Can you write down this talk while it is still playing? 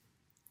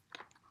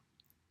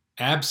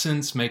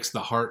Absence makes the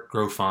heart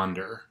grow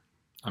fonder.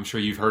 I'm sure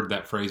you've heard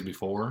that phrase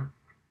before,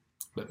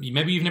 but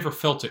maybe you've never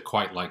felt it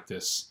quite like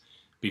this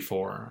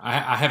before.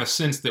 I have a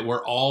sense that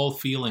we're all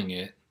feeling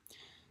it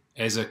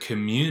as a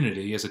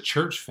community, as a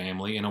church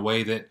family, in a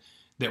way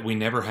that we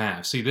never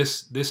have. See,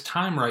 this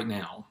time right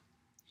now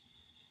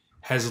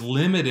has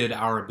limited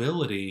our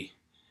ability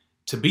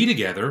to be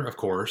together, of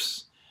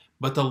course,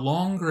 but the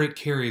longer it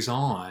carries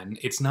on,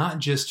 it's not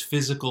just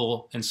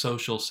physical and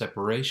social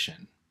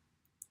separation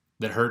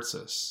that hurts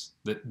us,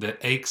 that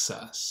aches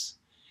us.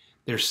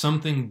 There's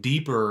something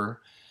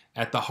deeper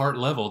at the heart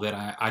level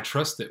that I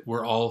trust that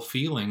we're all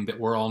feeling, that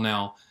we're all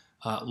now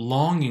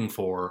longing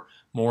for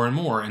more and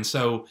more. And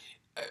so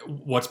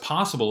what's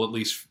possible, at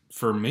least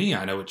for me,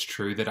 I know it's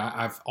true, that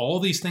I've all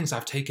these things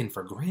I've taken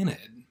for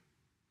granted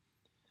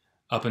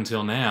up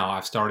until now,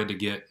 I've started to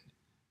get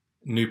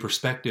new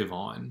perspective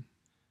on.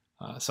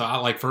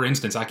 So for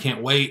instance, I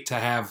can't wait to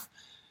have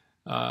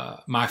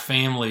my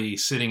family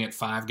sitting at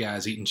Five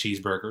Guys eating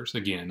cheeseburgers.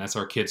 Again, that's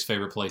our kids'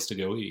 favorite place to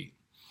go eat.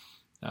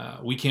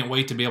 We can't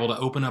wait to be able to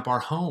open up our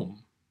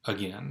home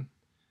again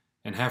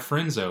and have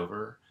friends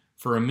over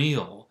for a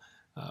meal.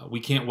 We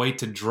can't wait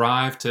to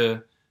drive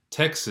to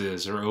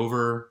Texas or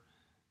over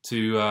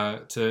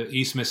to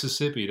East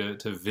Mississippi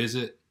to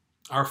visit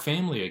our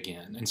family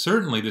again. And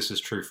certainly this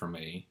is true for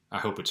me. I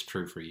hope it's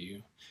true for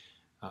you.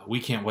 We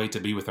can't wait to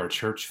be with our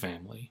church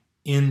family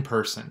in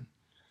person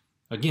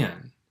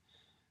again.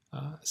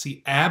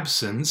 See,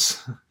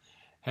 absence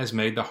has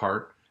made the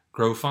heart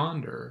grow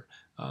fonder.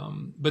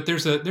 But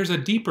there's a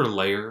deeper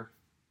layer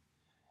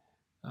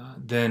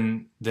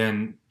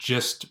than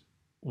just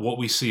what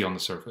we see on the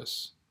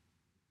surface.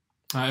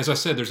 As I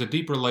said, there's a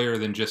deeper layer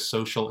than just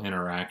social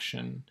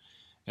interaction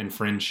and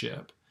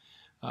friendship.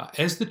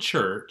 As the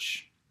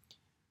church,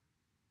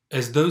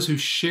 as those who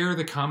share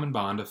the common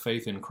bond of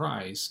faith in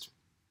Christ,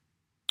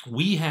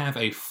 we have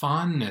a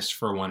fondness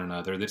for one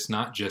another that's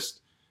not just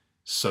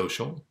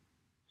social.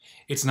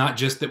 It's not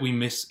just that we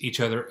miss each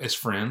other as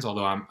friends,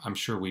 although I'm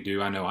sure we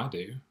do. I know I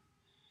do.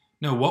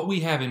 No, what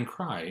we have in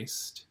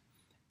Christ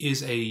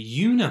is a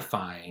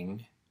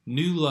unifying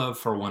new love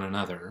for one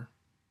another,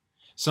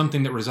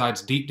 something that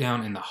resides deep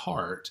down in the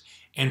heart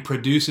and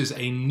produces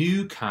a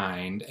new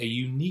kind, a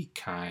unique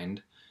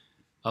kind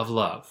of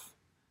love.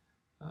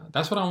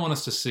 That's what I want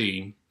us to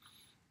see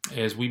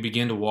as we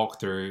begin to walk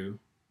through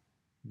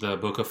the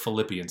book of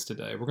Philippians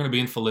today. We're going to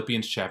be in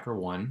Philippians chapter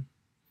 1.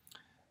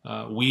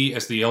 We,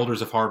 as the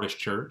elders of Harvest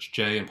Church,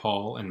 Jay and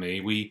Paul and me,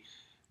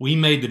 we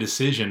made the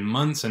decision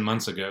months and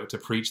months ago to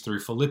preach through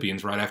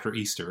Philippians right after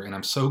Easter, and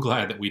I'm so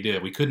glad that we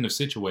did. We couldn't have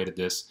situated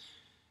this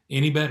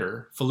any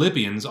better.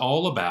 Philippians,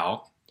 all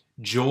about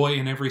joy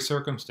in every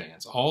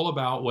circumstance, all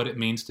about what it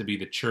means to be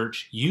the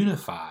church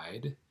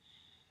unified,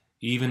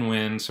 even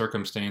when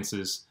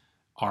circumstances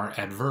are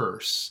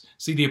adverse.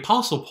 See, the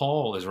Apostle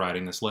Paul is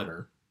writing this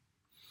letter.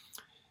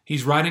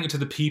 He's writing it to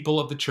the people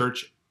of the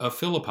church of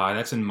Philippi.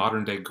 That's in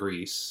modern-day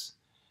Greece.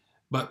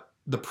 But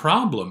the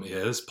problem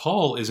is,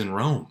 Paul is in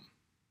Rome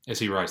as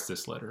he writes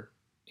this letter.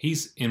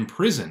 He's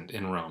imprisoned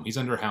in Rome. He's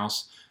under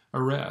house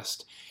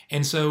arrest.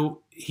 And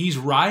so he's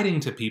writing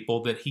to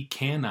people that he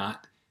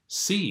cannot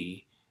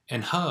see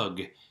and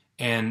hug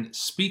and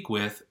speak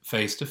with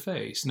face to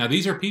face. Now,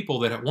 these are people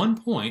that at one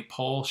point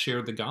Paul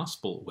shared the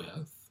gospel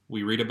with.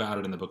 We read about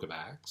it in the book of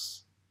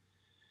Acts.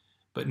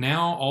 But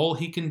now all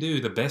he can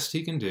do, the best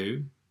he can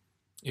do,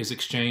 is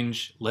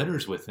exchange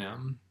letters with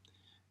them,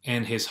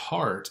 and his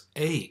heart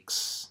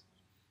aches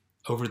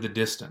over the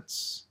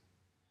distance.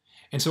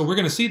 And so we're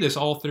going to see this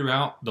all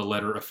throughout the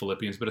letter of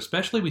Philippians, but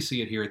especially we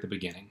see it here at the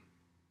beginning.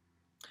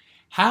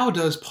 How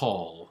does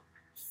Paul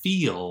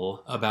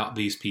feel about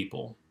these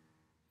people?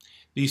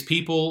 These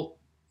people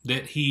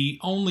that he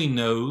only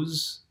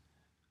knows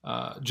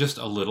just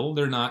a little.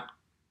 They're not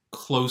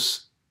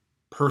close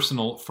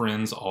personal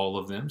friends, all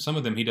of them. Some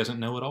of them he doesn't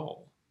know at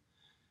all.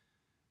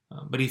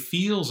 But he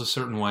feels a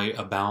certain way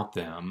about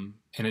them,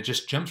 and it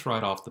just jumps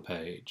right off the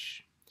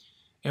page.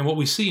 And what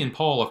we see in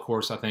Paul, of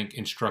course, I think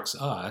instructs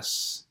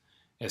us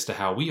as to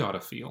how we ought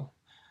to feel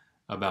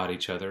about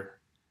each other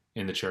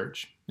in the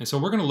church. And so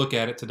we're going to look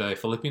at it today,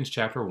 Philippians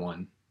chapter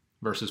 1,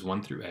 verses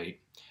 1 through 8.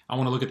 I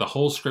want to look at the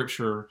whole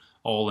scripture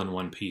all in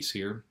one piece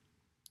here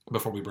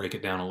before we break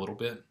it down a little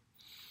bit.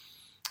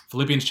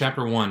 Philippians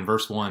chapter 1,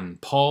 verse 1,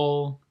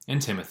 Paul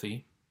and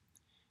Timothy,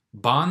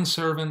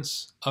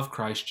 bondservants of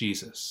Christ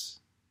Jesus,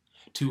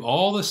 to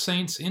all the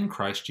saints in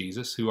Christ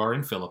Jesus who are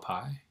in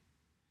Philippi,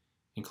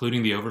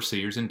 including the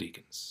overseers and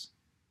deacons.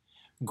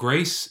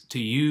 Grace to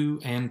you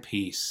and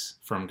peace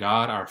from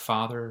God our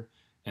Father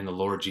and the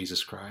Lord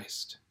Jesus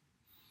Christ.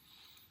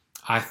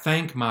 I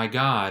thank my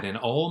God in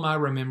all my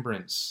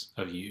remembrance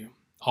of you,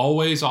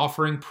 always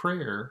offering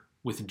prayer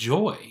with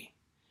joy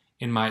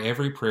in my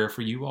every prayer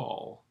for you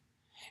all,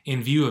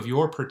 in view of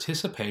your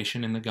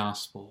participation in the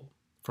gospel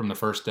from the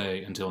first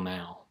day until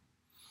now.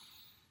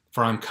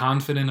 For I'm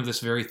confident of this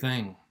very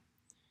thing,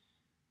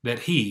 that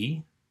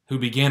he who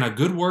began a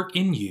good work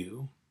in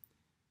you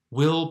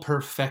will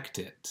perfect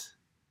it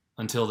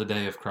until the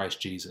day of Christ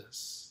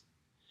Jesus.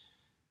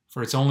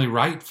 For it's only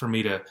right for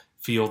me to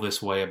feel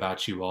this way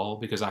about you all,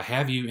 because I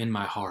have you in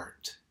my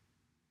heart.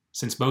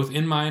 Since both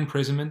in my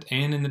imprisonment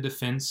and in the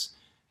defense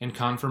and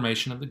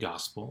confirmation of the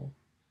gospel,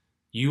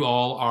 you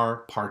all are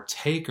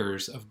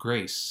partakers of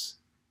grace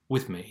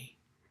with me.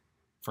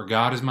 For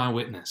God is my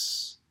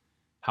witness,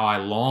 how I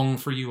long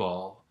for you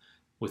all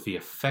with the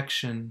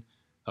affection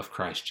of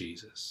Christ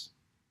Jesus.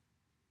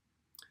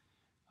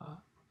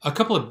 A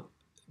couple of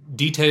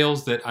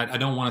details that I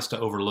don't want us to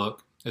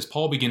overlook as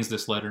Paul begins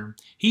this letter.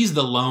 He's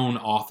the lone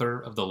author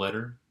of the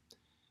letter.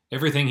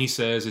 Everything he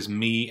says is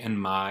me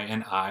and my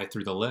and I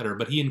through the letter,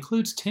 but he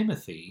includes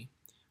Timothy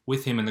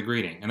with him in the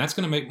greeting. And that's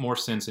going to make more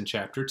sense in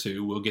chapter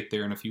 2. We'll get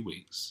there in a few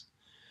weeks.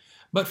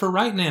 But for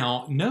right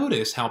now,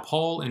 notice how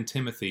Paul and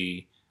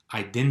Timothy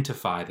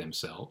identify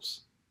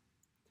themselves.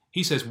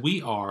 He says,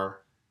 we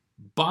are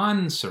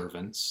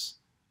bondservants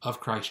of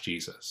Christ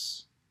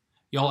Jesus.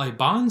 Y'all, a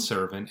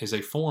bondservant is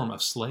a form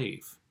of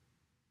slave.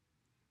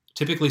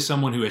 Typically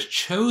someone who has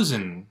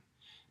chosen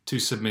to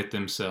submit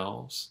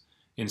themselves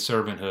in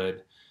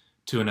servanthood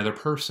to another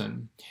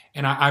person.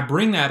 And I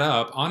bring that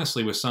up,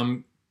 honestly, with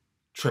some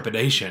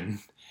trepidation,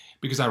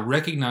 because I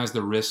recognize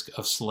the risk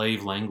of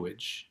slave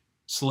language.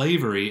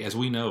 Slavery, as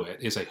we know it,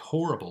 is a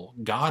horrible,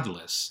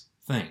 godless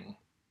thing.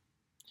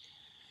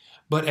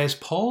 But as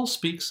Paul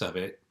speaks of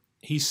it,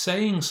 he's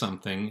saying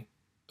something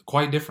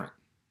quite different.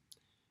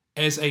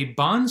 As a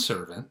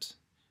bondservant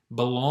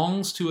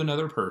belongs to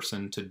another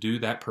person to do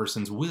that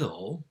person's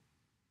will,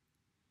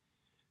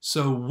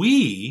 so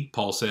we,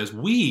 Paul says,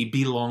 we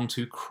belong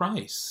to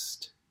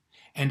Christ.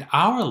 And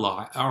our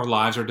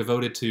lives are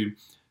devoted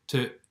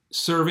to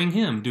serving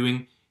him,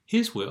 doing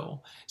his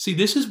will. See,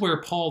 this is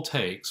where Paul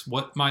takes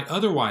what might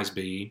otherwise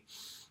be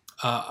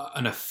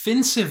an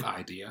offensive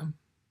idea,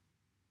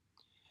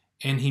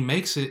 and he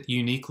makes it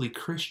uniquely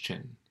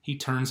Christian. He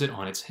turns it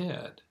on its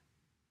head.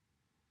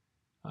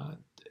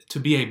 To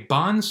be a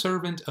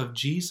bondservant of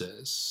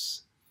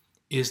Jesus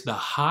is the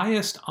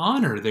highest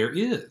honor there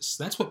is.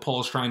 That's what Paul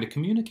is trying to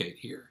communicate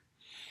here.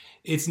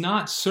 It's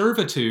not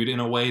servitude in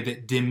a way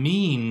that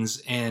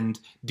demeans and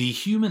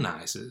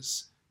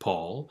dehumanizes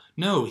Paul.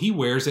 No, he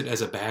wears it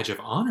as a badge of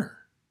honor.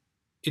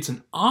 It's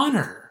an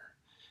honor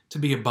to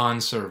be a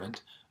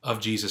bondservant of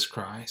Jesus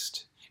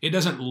Christ. It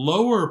doesn't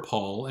lower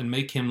Paul and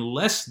make him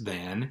less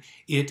than.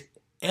 It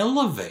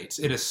elevates,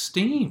 it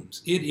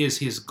esteems. It is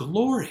his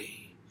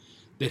glory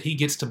that he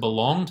gets to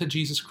belong to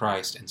Jesus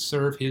Christ and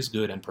serve his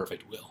good and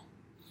perfect will.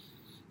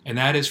 And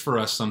that is for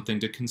us something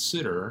to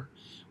consider.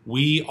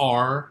 We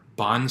are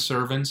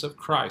bondservants of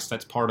Christ.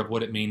 That's part of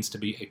what it means to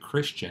be a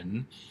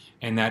Christian.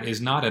 And that is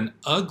not an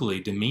ugly,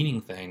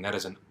 demeaning thing. That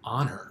is an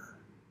honor.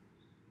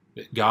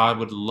 That God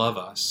would love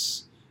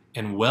us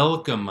and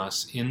welcome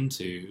us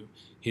into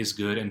his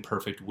good and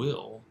perfect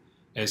will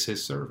as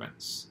his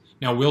servants.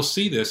 Now, we'll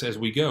see this as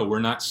we go. We're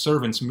not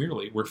servants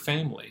merely. We're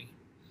family.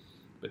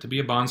 But to be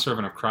a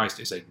bondservant of Christ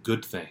is a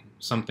good thing,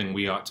 something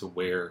we ought to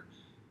wear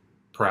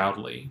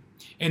proudly.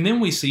 And then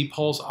we see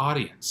Paul's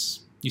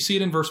audience. You see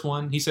it in verse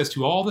 1. He says,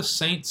 to all the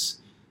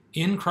saints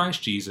in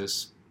Christ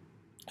Jesus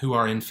who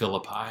are in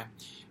Philippi.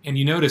 And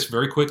you notice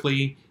very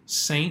quickly,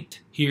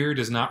 saint here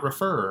does not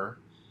refer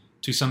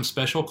to some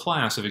special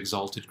class of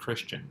exalted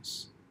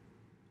Christians.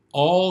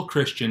 All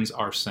Christians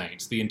are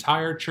saints. The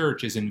entire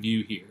church is in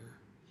view here.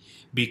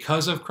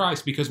 Because of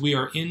Christ, because we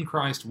are in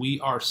Christ, we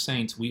are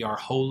saints. We are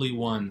holy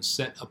ones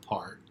set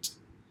apart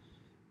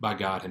by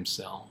God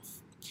himself.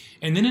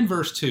 And then in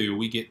verse 2,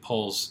 we get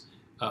Paul's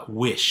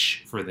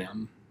wish for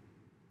them.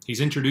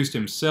 He's introduced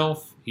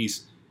himself,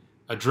 he's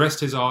addressed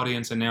his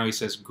audience, and now he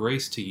says,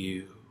 grace to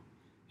you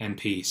and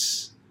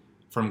peace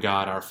from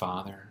God our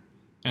Father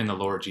and the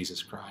Lord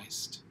Jesus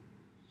Christ.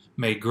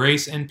 May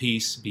grace and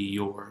peace be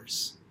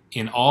yours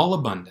in all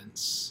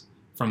abundance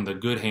from the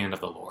good hand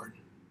of the Lord.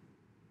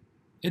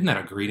 Isn't that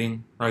a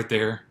greeting right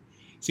there?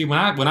 See, when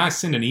I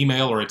send an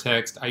email or a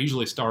text, I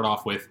usually start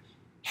off with,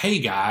 hey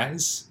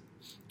guys,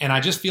 and I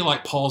just feel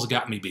like Paul's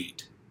got me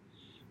beat.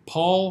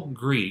 Paul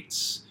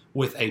greets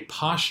with a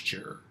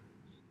posture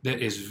that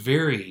is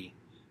very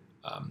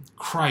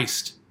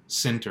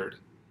Christ-centered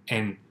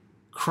and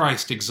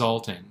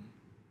Christ-exalting.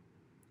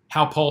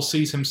 How Paul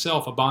sees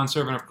himself, a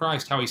bondservant of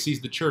Christ, how he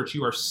sees the church.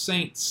 You are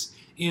saints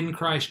in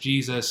Christ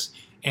Jesus,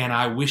 and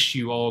I wish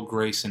you all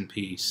grace and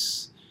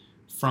peace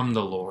from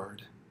the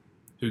Lord,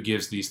 who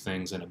gives these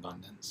things in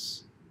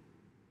abundance.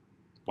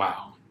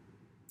 Wow.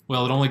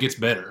 Well, it only gets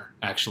better,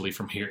 actually,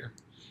 from here.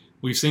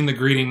 We've seen the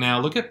greeting now.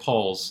 Look at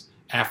Paul's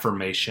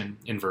affirmation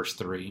in verse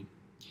 3.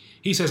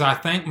 He says, I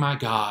thank my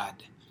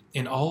God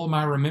in all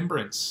my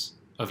remembrance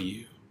of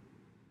you,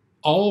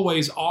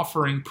 always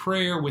offering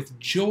prayer with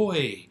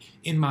joy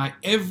in my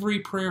every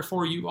prayer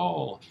for you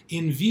all,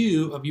 in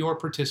view of your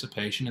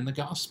participation in the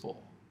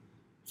gospel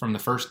from the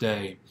first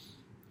day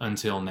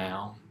until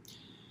now.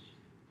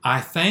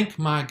 I thank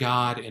my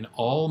God in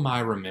all my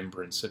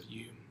remembrance of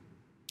you.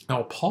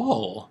 Now,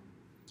 Paul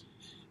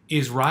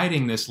is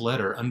writing this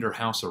letter under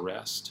house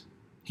arrest.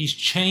 He's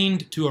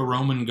chained to a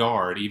Roman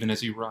guard even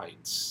as he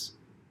writes.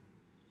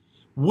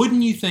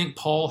 Wouldn't you think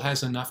Paul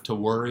has enough to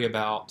worry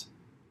about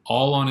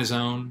all on his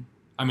own.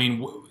 I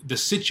mean, the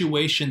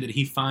situation that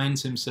he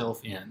finds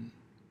himself in,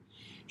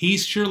 he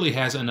surely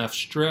has enough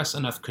stress,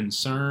 enough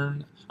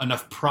concern,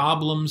 enough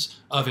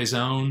problems of his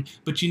own.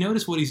 But you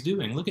notice what he's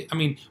doing. Look at, I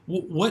mean,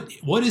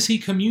 what is he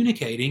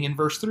communicating in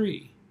verse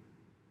 3?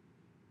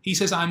 He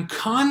says, I'm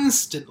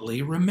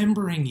constantly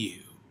remembering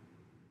you.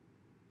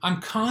 I'm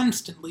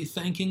constantly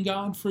thanking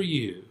God for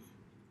you.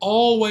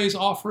 Always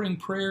offering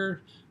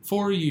prayer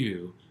for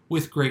you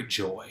with great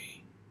joy.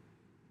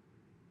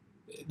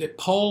 That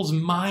Paul's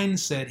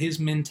mindset, his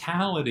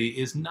mentality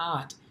is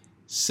not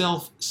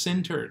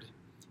self-centered.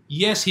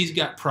 Yes, he's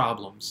got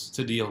problems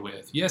to deal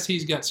with. Yes,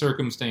 he's got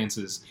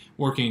circumstances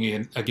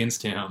working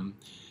against him.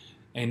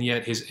 And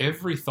yet his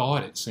every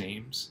thought, it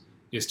seems,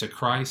 is to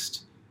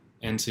Christ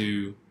and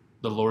to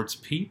the Lord's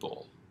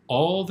people.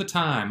 All the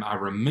time, I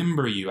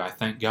remember you, I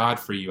thank God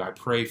for you, I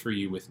pray for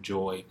you with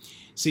joy.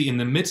 See, in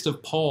the midst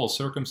of Paul's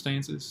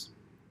circumstances,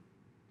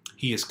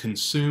 he is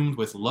consumed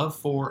with love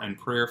for and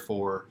prayer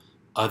for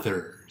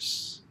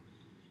others.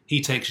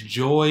 He takes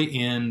joy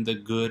in the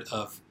good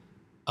of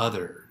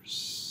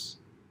others.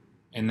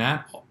 And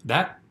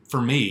that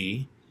for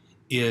me,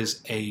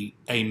 is a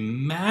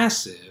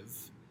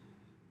massive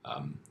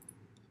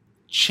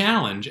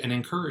challenge and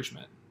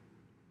encouragement.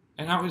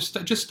 And I was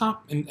just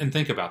stop and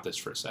think about this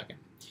for a second.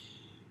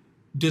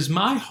 Does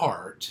my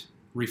heart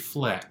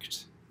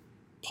reflect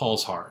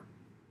Paul's heart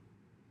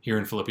here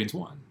in Philippians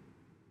 1?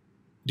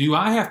 Do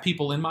I have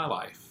people in my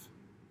life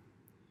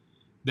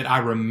that I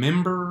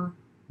remember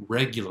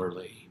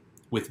regularly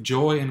with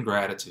joy and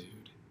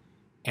gratitude,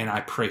 and I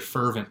pray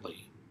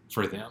fervently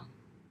for them?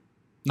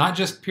 Not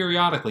just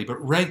periodically,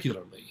 but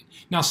regularly.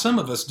 Now, some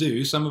of us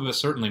do. Some of us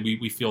certainly,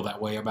 we feel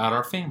that way about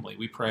our family.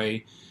 We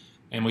pray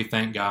and we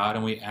thank God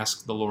and we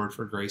ask the Lord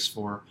for grace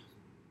for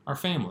our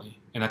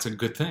family. And that's a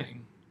good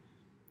thing.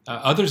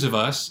 Others of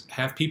us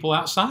have people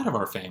outside of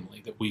our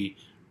family that we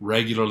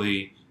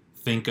regularly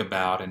think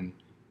about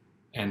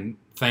and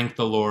thank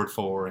the Lord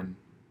for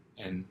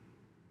and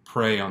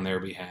pray on their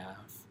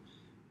behalf.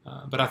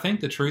 But I think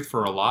the truth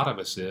for a lot of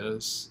us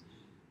is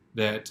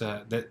that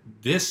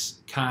this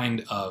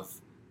kind of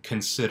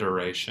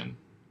consideration,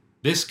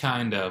 this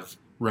kind of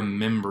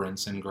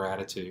remembrance and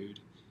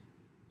gratitude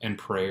and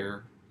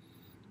prayer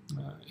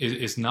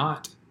is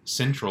not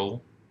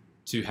central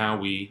to how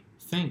we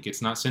think.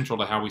 It's not central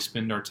to how we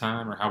spend our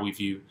time or how we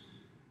view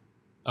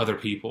other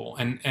people.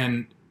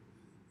 And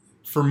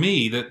for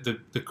me,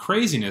 the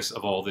craziness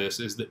of all this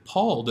is that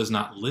Paul does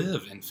not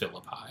live in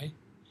Philippi.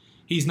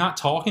 He's not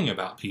talking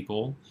about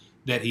people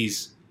that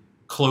he's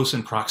close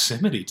in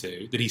proximity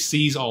to, that he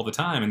sees all the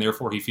time, and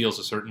therefore he feels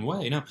a certain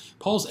way. No,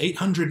 Paul's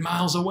 800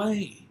 miles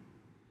away.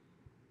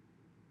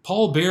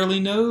 Paul barely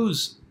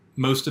knows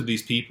most of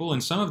these people,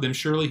 and some of them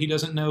surely he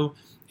doesn't know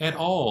at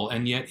all,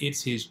 and yet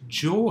it's his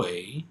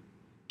joy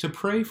to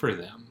pray for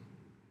them.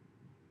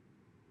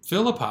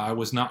 Philippi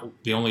was not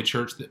the only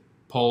church that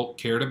Paul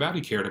cared about.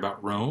 He cared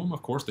about Rome,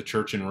 of course, the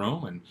church in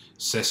Rome, and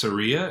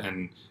Caesarea,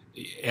 and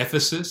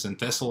Ephesus, and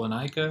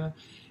Thessalonica.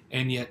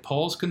 And yet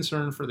Paul's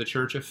concern for the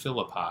church of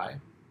Philippi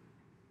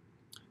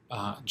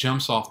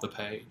jumps off the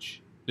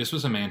page. This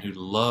was a man who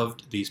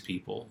loved these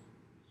people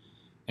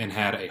and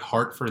had a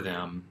heart for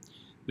them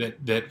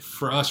that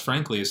for us,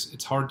 frankly,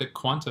 it's hard to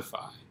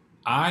quantify.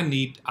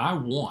 I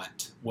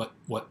want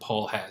what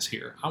Paul has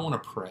here. I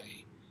want to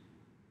pray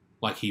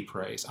like he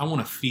prays. I want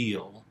to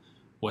feel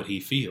what he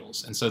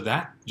feels. And so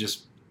that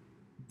just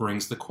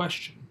brings the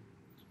question.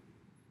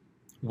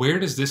 Where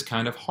does this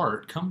kind of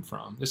heart come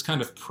from? This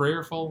kind of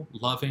prayerful,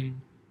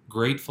 loving,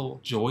 grateful,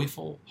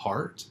 joyful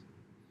heart?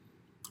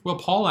 Well,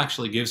 Paul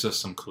actually gives us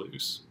some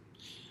clues.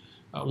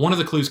 One of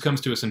the clues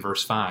comes to us in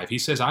verse 5. He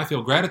says, I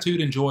feel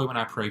gratitude and joy when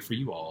I pray for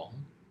you all,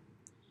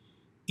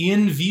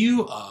 in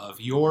view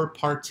of your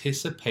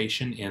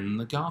participation in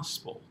the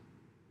gospel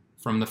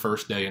from the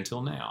first day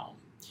until now.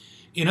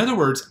 In other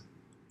words,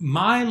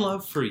 my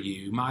love for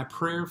you, my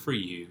prayer for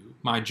you,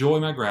 my joy,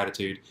 my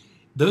gratitude,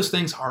 those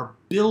things are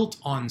built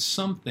on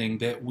something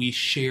that we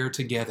share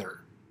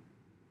together.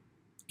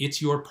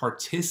 It's your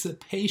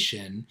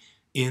participation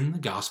in the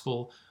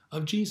gospel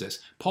of Jesus.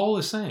 Paul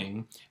is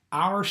saying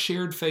our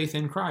shared faith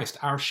in Christ,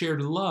 our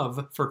shared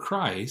love for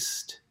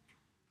Christ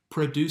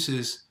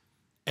produces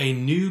a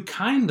new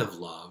kind of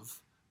love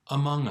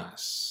among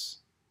us,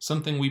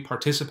 something we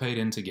participate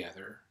in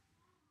together.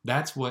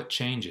 That's what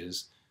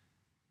changes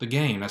the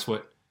game. That's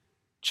what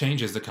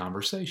changes the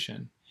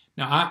conversation.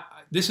 Now,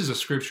 this is a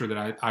scripture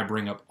that I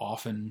bring up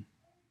often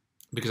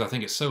because I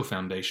think it's so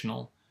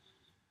foundational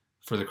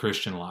for the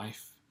Christian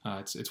life.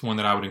 It's one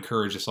that I would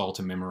encourage us all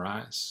to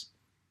memorize.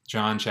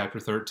 John chapter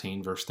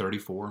 13, verse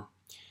 34.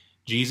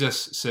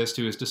 Jesus says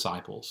to his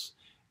disciples,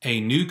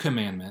 a new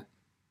commandment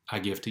I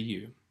give to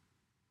you,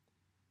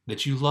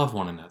 that you love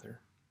one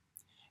another,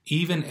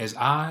 even as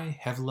I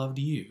have loved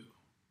you,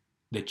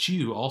 that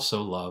you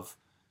also love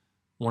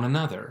one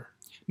another.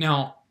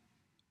 Now,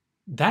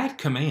 that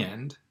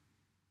command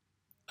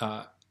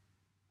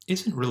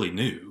isn't really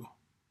new.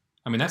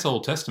 I mean, that's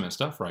Old Testament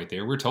stuff right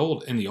there. We're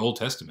told in the Old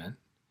Testament,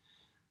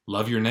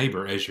 love your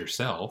neighbor as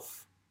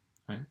yourself.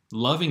 right?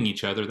 Loving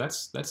each other,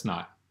 that's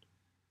not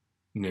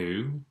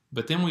new.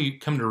 But then we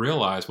come to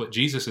realize what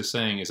Jesus is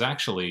saying is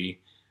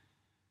actually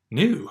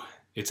new.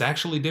 It's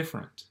actually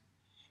different.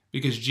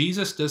 Because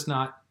Jesus does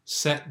not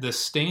set the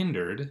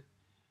standard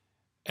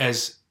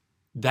as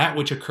that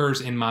which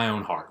occurs in my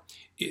own heart.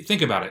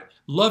 Think about it.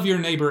 Love your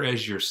neighbor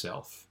as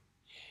yourself.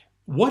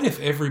 What if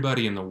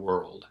everybody in the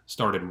world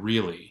started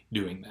really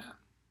doing that?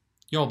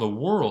 Y'all, the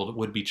world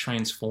would be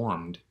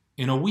transformed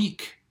in a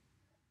week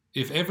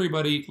if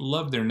everybody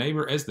loved their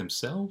neighbor as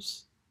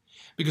themselves.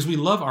 Because we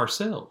love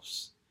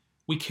ourselves.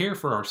 We care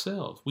for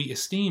ourselves. We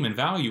esteem and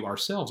value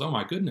ourselves. Oh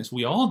my goodness,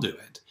 we all do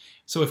it.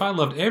 So if I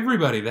loved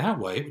everybody that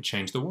way, it would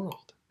change the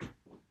world.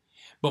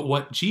 But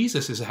what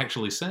Jesus is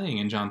actually saying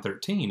in John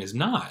 13 is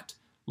not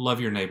love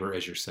your neighbor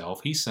as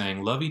yourself. He's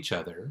saying love each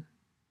other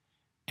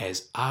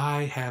as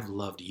I have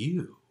loved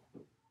you.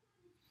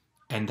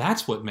 And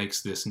that's what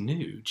makes this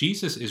new.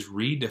 Jesus is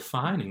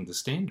redefining the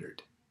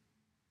standard.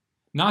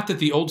 Not that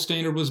the old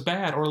standard was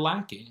bad or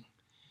lacking,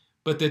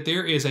 but that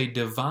there is a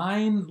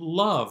divine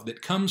love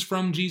that comes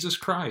from Jesus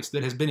Christ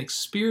that has been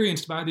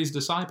experienced by these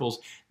disciples.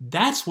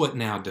 That's what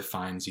now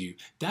defines you.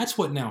 That's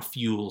what now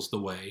fuels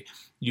the way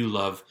you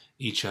love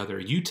each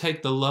other. You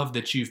take the love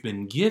that you've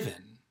been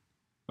given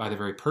by the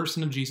very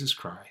person of Jesus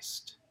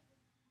Christ,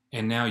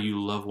 and now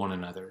you love one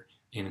another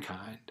in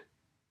kind.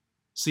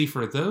 See,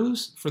 for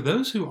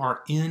those who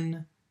are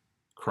in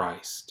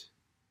Christ,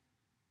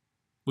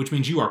 which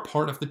means you are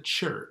part of the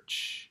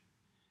church,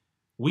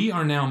 we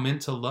are now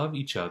meant to love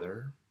each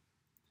other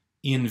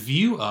in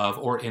view of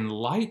or in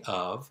light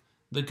of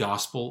the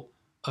gospel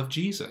of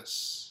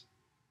Jesus.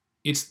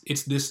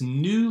 It's this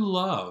new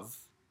love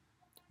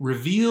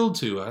revealed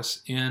to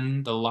us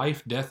in the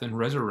life, death, and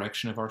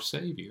resurrection of our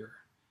Savior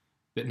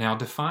that now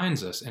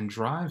defines us and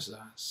drives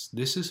us.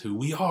 This is who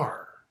we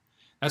are.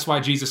 That's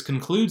why Jesus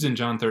concludes in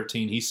John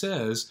 13. He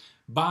says,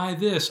 "By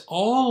this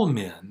all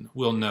men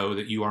will know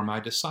that you are my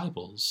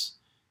disciples,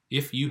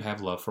 if you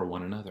have love for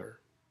one another."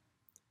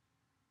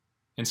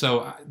 And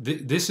so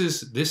this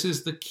is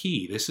the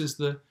key. This is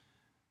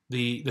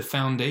the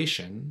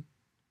foundation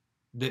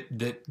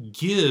that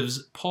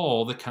gives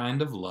Paul the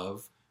kind of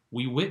love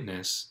we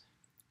witness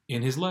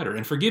in his letter.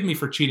 And forgive me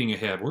for cheating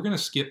ahead. We're going to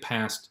skip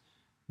past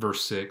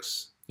verse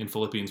 6 in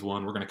Philippians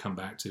 1. We're going to come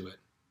back to it.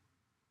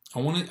 I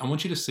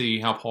want you to see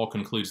how Paul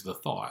concludes the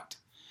thought,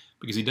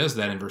 because he does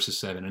that in verses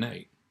 7 and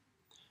 8.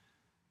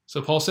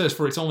 So Paul says,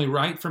 "For it's only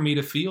right for me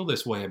to feel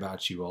this way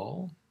about you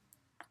all,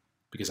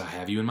 because I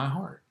have you in my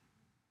heart.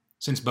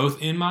 Since both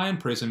in my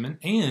imprisonment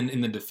and in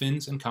the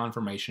defense and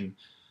confirmation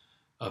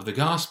of the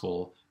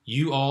gospel,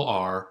 you all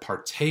are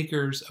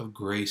partakers of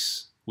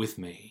grace with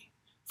me.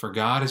 For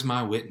God is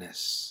my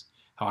witness,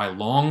 how I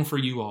long for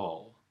you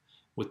all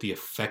with the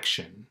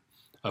affection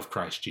of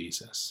Christ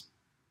Jesus."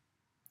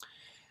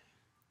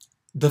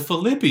 The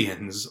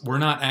Philippians were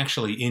not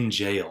actually in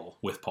jail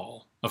with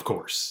Paul, of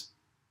course.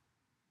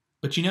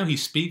 But he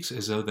speaks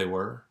as though they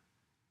were.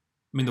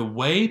 I mean, the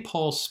way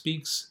Paul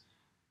speaks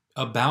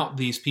about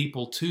these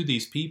people to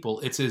these people,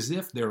 it's as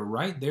if they're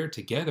right there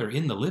together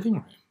in the living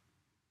room.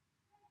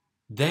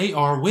 They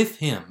are with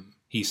him,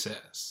 he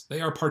says. They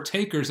are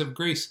partakers of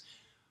grace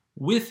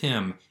with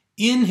him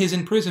in his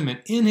imprisonment,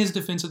 in his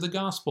defense of the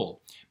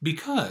gospel.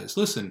 Because,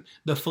 listen,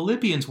 the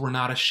Philippians were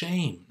not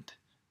ashamed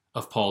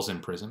of Paul's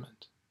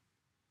imprisonment.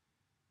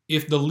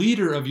 If the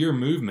leader of your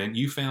movement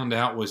you found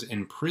out was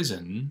in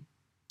prison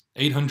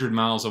 800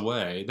 miles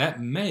away,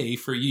 that may,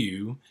 for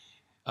you,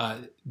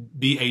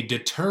 be a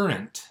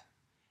deterrent.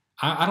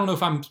 I don't know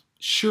if I'm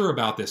sure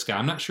about this guy.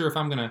 I'm not sure if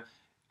I'm going to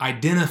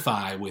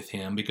identify with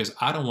him because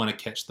I don't want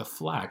to catch the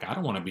flack. I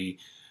don't want to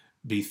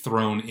be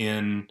thrown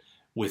in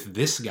with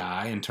this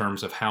guy in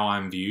terms of how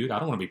I'm viewed. I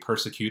don't want to be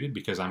persecuted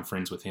because I'm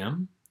friends with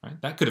him. Right?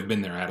 That could have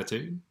been their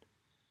attitude.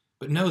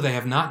 But no, they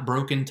have not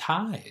broken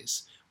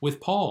ties with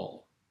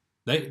Paul.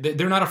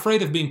 They're not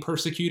afraid of being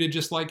persecuted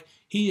just like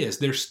he is.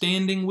 They're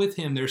standing with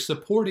him. They're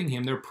supporting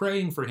him. They're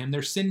praying for him.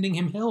 They're sending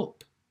him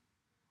help.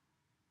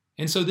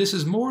 And so this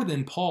is more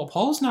than Paul.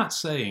 Paul's not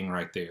saying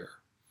right there,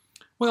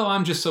 well,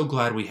 I'm just so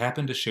glad we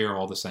happen to share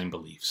all the same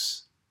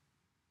beliefs.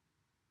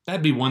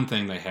 That'd be one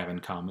thing they have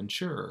in common,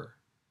 sure.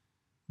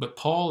 But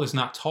Paul is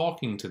not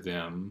talking to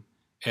them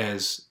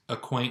as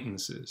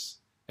acquaintances,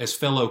 as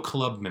fellow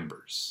club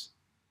members.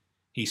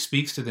 He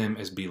speaks to them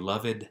as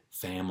beloved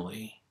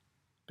family.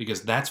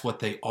 Because that's what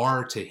they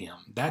are to him.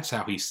 That's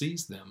how he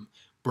sees them.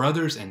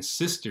 Brothers and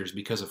sisters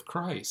because of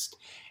Christ.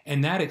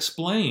 And that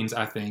explains,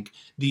 I think,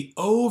 the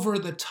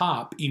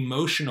over-the-top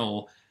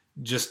emotional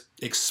just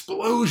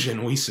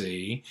explosion we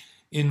see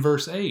in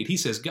verse 8. He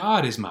says,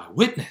 God is my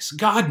witness.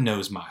 God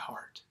knows my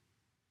heart.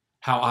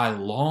 How I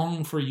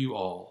long for you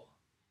all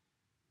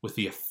with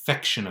the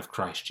affection of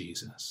Christ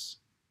Jesus.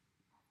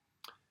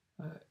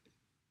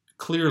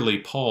 Clearly,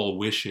 Paul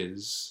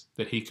wishes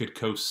that he could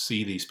go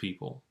see these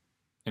people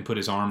and put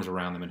his arms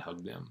around them and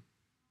hug them.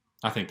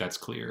 I think that's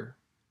clear.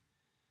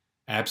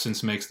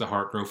 Absence makes the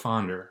heart grow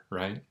fonder,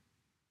 right?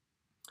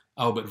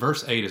 Oh, but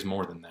verse 8 is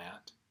more than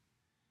that.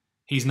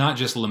 He's not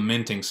just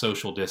lamenting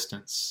social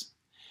distance.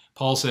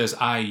 Paul says,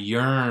 I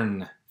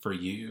yearn for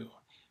you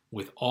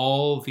with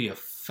all the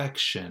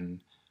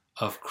affection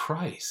of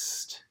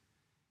Christ.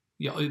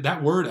 You know,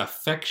 that word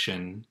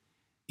affection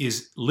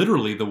is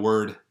literally the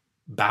word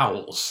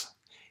bowels.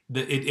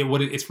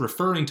 It's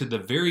referring to the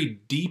very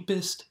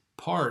deepest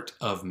part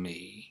of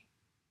me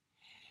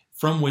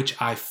from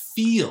which I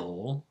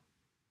feel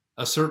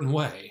a certain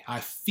way. I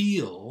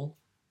feel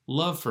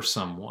love for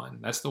someone.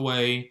 That's the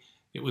way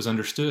it was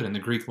understood in the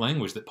Greek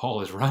language that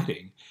Paul is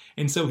writing.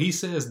 And so he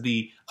says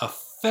the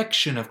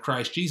affection of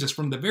Christ Jesus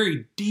from the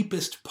very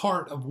deepest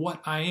part of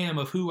what I am,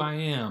 of who I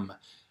am.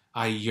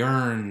 I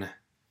yearn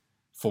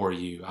for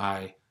you.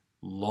 I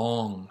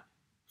long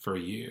for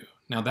you.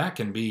 Now that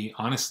can be,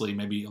 honestly,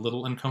 maybe a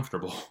little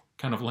uncomfortable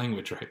kind of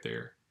language right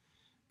there.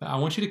 But I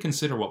want you to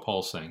consider what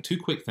Paul's saying. Two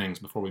quick things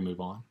before we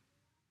move on.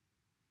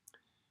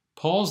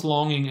 Paul's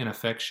longing and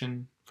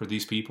affection for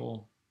these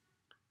people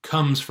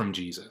comes from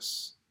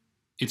Jesus.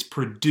 It's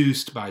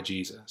produced by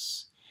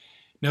Jesus.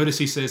 Notice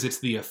he says it's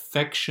the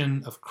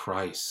affection of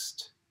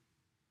Christ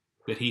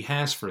that he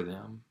has for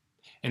them.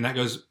 And that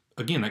goes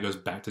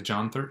back to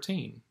John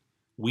 13.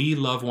 We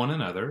love one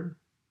another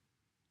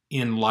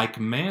in like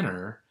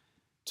manner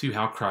to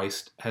how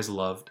Christ has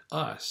loved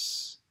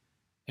us.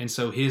 And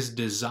so his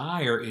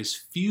desire is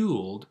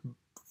fueled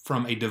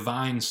from a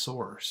divine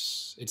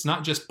source. It's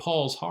not just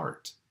Paul's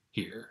heart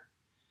here.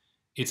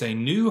 It's a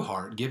new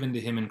heart given to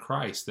him in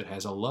Christ that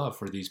has a love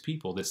for these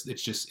people.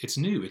 It's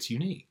new, it's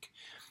unique.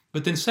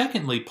 But then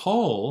secondly,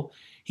 Paul,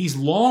 he's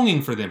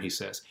longing for them, he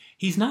says.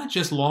 He's not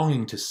just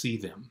longing to see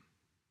them.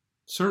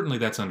 Certainly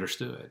that's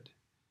understood.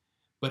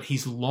 But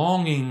he's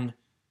longing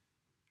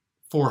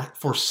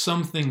for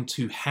something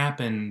to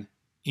happen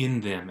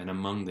in them and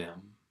among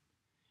them.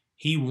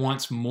 He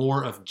wants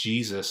more of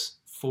Jesus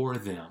for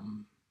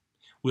them.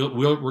 We're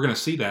going to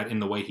see that in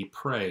the way he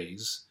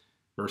prays,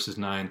 verses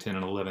 9, 10,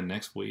 and 11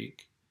 next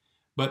week.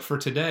 But for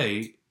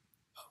today,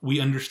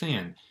 we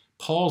understand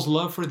Paul's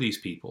love for these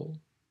people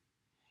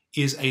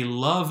is a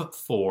love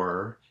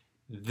for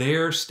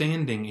their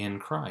standing in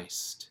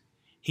Christ.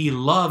 He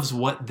loves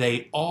what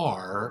they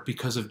are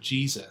because of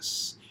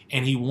Jesus,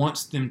 and he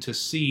wants them to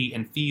see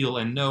and feel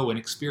and know and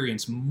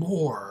experience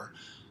more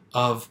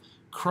of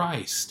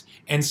Christ.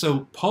 And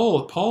so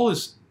Paul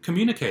is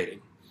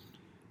communicating,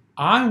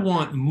 I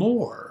want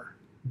more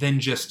than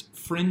just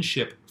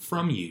friendship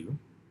from you.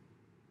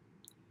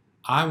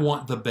 I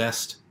want the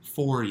best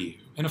for you.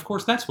 And of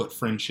course, that's what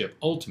friendship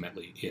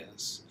ultimately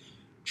is.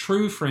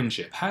 True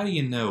friendship. How do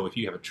you know if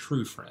you have a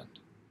true friend?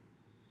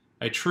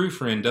 A true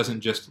friend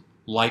doesn't just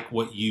like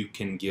what you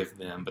can give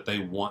them, but they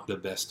want the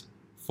best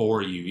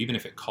for you, even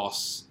if it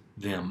costs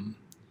them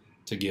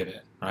to give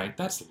it, right?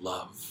 That's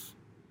love.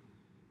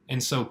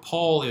 And so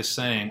Paul is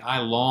saying, I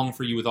long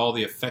for you with all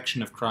the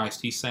affection of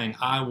Christ. He's saying,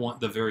 I want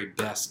the very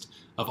best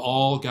of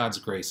all God's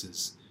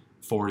graces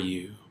for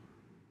you,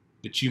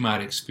 that you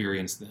might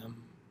experience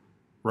them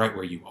right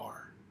where you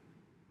are.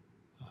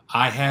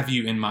 I have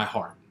you in my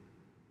heart,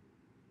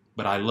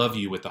 but I love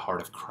you with the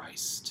heart of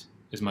Christ,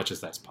 as much as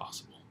that's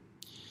possible.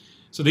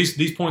 So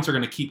these points are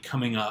going to keep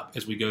coming up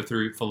as we go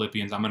through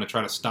Philippians. I'm going to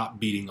try to stop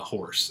beating the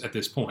horse at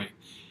this point.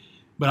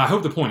 But I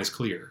hope the point is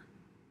clear.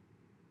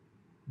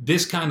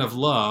 This kind of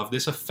love,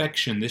 this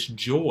affection, this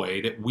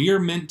joy that we're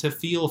meant to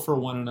feel for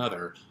one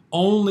another,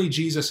 only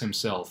Jesus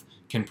himself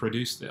can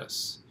produce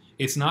this.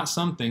 It's not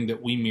something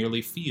that we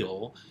merely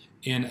feel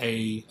in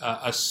a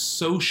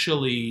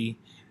socially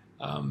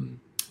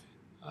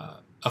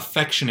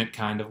affectionate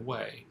kind of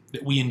way,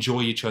 that we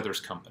enjoy each other's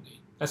company.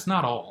 That's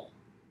not all.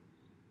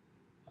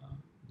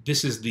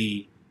 This is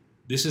the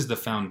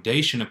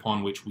foundation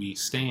upon which we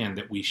stand,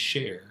 that we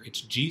share.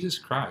 It's Jesus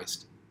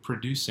Christ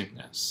producing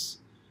this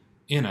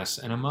in us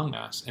and among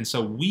us. And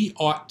so we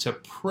ought to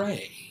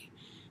pray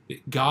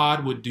that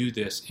God would do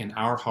this in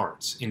our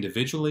hearts,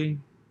 individually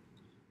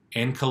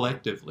and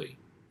collectively.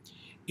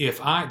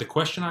 The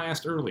question I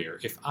asked earlier,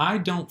 if I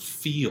don't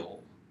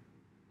feel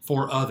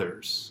for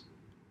others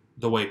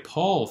the way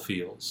Paul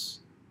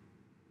feels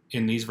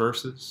in these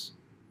verses,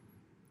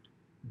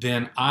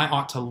 then I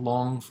ought to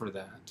long for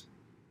that.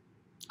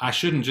 I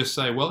shouldn't just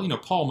say, well,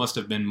 Paul must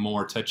have been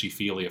more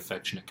touchy-feely,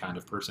 affectionate kind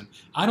of person.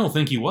 I don't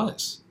think he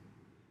was.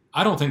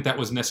 I don't think that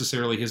was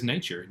necessarily his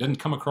nature. It doesn't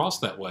come across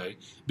that way.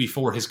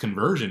 Before his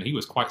conversion, he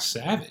was quite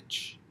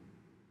savage.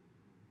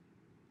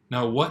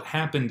 Now, what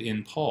happened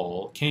in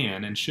Paul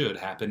can and should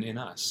happen in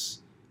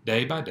us,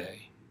 day by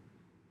day.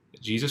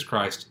 Jesus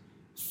Christ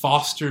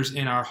fosters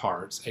in our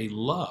hearts a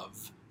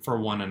love for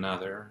one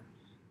another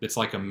that's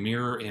like a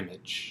mirror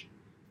image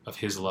of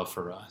his love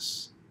for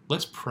us.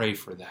 Let's pray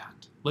for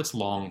that. Let's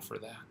long for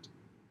that.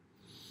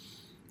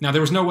 Now,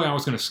 there was no way I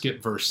was going to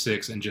skip verse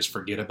 6 and just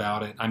forget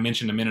about it. I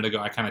mentioned a minute ago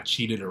I kind of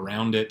cheated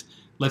around it.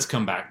 Let's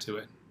come back to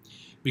it.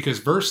 Because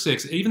verse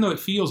 6, even though it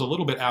feels a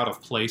little bit out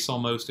of place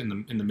almost in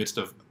the midst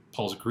of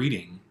Paul's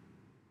greeting,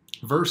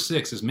 verse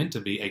 6 is meant to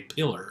be a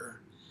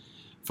pillar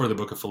for the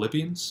book of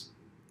Philippians,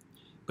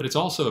 but it's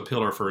also a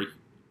pillar for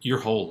your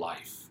whole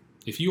life.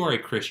 If you are a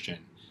Christian,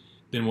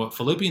 then what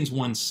Philippians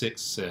 1:6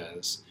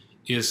 says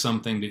is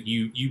something that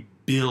you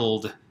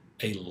build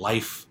a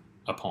life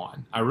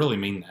upon. I really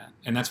mean that.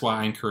 And that's why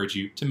I encourage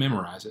you to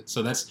memorize it.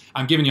 So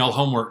I'm giving you all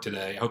homework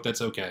today. I hope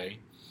that's okay.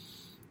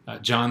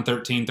 John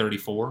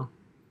 13:34,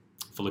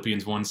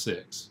 Philippians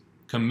 1:6.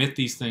 Commit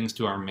these things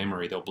to our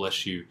memory. They'll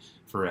bless you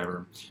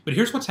forever. But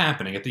here's what's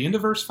happening. At the end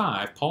of verse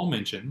 5, Paul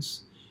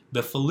mentions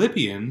the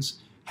Philippians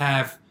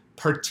have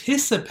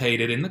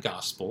participated in the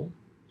gospel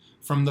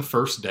from the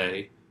first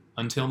day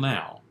until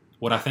now.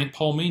 What I think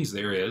Paul means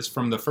there is,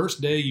 from the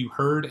first day you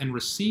heard and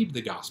received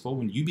the gospel,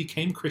 when you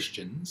became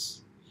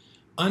Christians,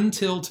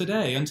 until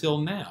today, until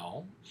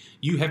now,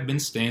 you have been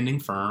standing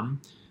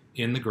firm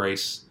in the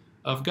grace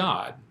of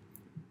God.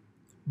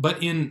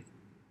 But in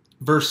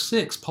verse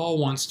 6, Paul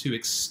wants to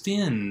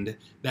extend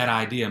that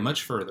idea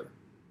much further.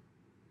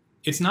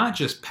 It's not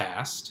just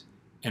past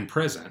and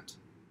present,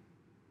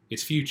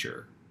 it's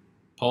future.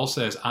 Paul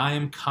says, I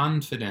am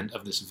confident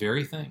of this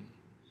very thing,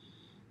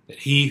 that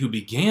he who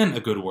began a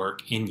good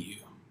work in you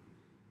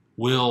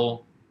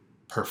will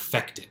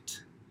perfect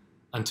it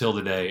until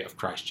the day of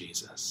Christ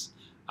Jesus.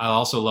 I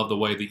also love the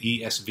way the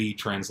ESV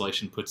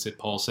translation puts it.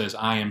 Paul says,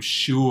 I am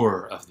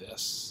sure of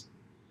this,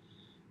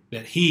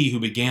 that he who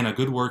began a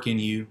good work in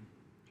you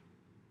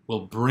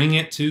will bring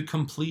it to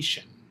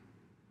completion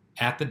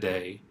at the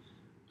day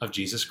of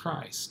Jesus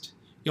Christ.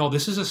 Y'all,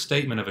 this is a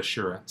statement of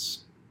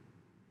assurance.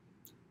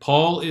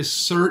 Paul is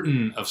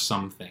certain of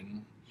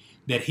something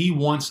that he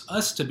wants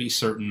us to be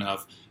certain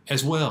of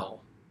as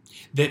well.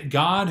 That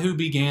God who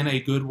began a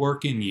good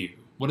work in you,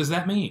 what does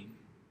that mean?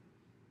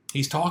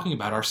 He's talking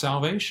about our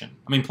salvation.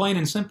 I mean, plain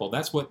and simple,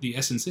 that's what the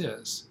essence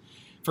is.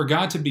 For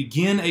God to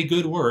begin a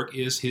good work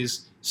is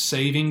his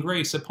saving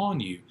grace upon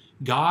you.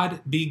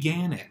 God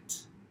began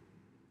it.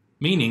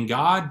 Meaning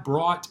God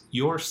brought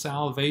your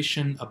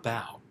salvation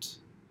about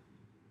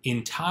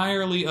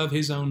entirely of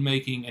his own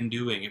making and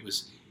doing. It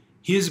was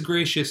his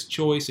gracious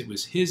choice. It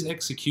was his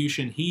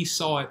execution. He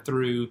saw it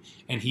through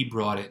and he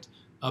brought it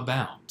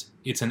about.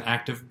 It's an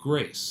act of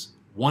grace,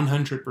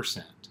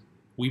 100%.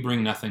 We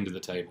bring nothing to the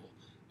table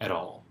at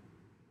all.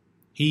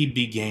 He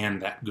began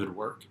that good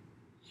work.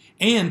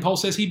 And Paul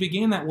says he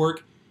began that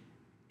work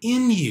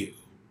in you.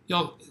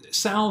 Y'all,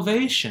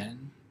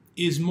 salvation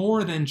is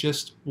more than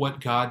just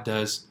what God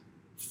does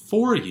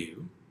for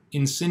you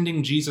in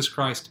sending Jesus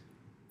Christ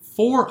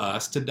for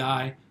us to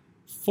die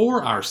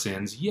for our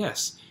sins,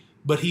 yes,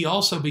 but he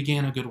also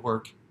began a good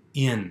work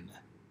in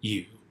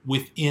you,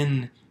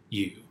 within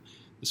you.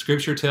 The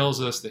scripture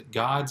tells us that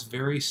God's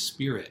very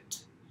Spirit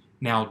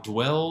now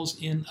dwells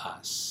in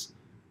us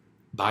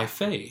by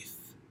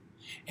faith.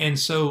 And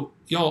so,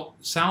 y'all,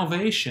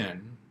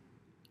 salvation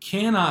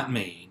cannot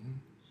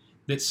mean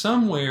that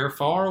somewhere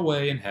far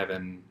away in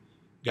heaven,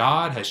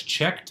 God has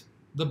checked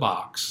the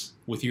box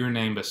with your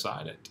name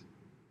beside it.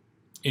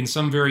 In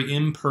some very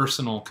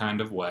impersonal kind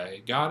of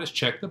way, God has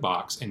checked the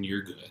box and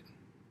you're good.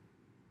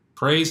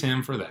 Praise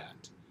him for that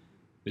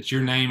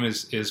your name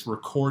is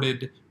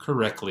recorded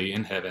correctly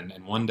in heaven,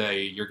 and one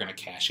day you're going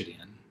to cash it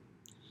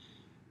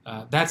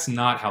in. That's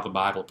not how the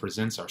Bible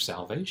presents our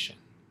salvation.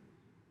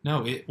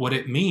 No,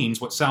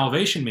 what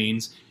salvation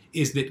means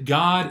is that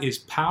God is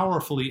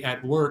powerfully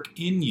at work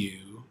in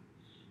you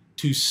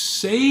to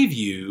save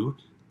you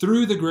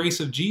through the grace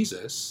of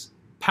Jesus.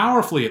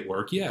 Powerfully at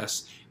work,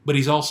 yes, but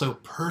he's also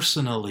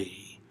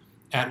personally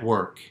at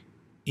work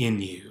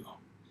in you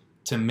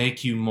to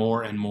make you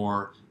more and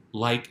more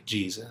like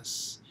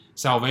Jesus.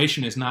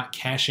 Salvation is not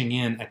cashing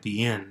in at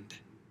the end.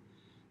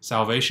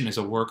 Salvation is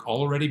a work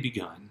already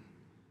begun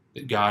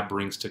that God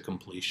brings to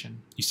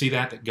completion. You see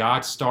that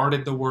God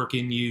started the work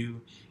in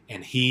you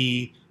and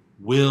he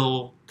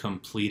will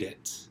complete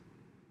it.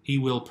 He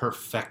will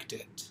perfect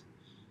it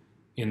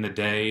in the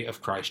day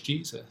of Christ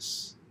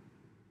Jesus.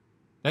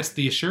 That's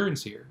the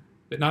assurance here.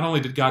 That not only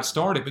did God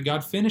start it, but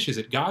God finishes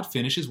it. God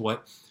finishes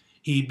what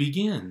he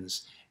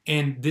begins.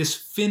 And this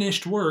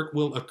finished work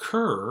will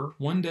occur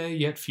one day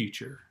yet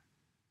future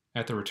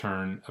at the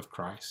return of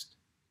Christ.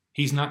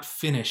 He's not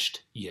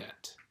finished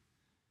yet,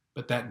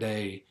 but that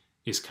day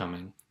is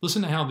coming.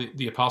 Listen to how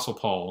the Apostle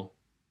Paul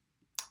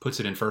puts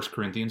it in 1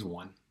 Corinthians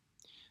 1.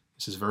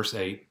 This is verse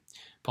 8.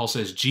 Paul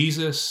says,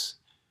 Jesus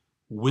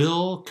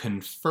will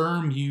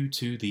confirm you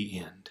to the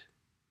end,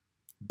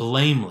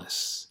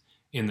 blameless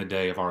in the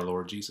day of our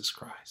Lord Jesus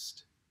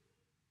Christ.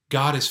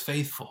 God is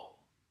faithful,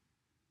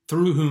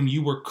 through whom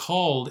you were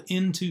called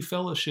into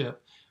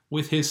fellowship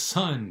with his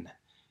Son,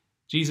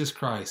 Jesus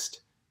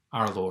Christ,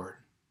 our Lord.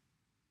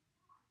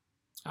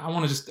 I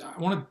want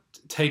to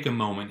take a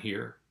moment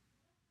here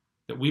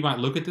that we might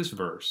look at this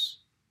verse,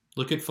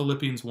 look at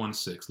Philippians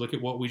 1:6, look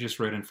at what we just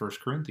read in 1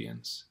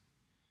 Corinthians,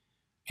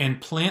 and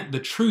plant the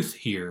truth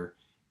here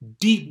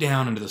deep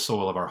down into the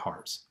soil of our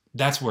hearts.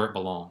 That's where it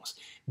belongs.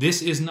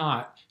 This is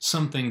not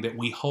something that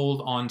we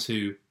hold on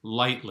to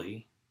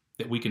lightly,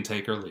 that we can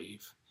take or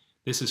leave.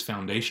 This is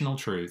foundational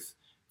truth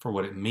for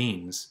what it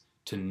means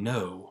to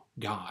know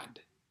God.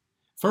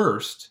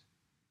 First,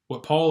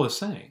 what Paul is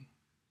saying,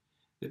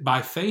 that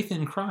by faith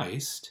in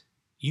Christ,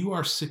 you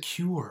are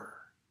secure.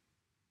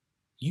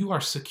 You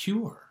are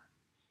secure.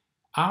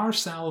 Our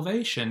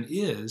salvation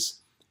is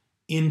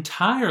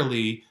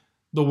entirely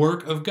the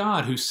work of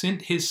God who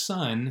sent his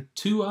Son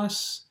to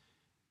us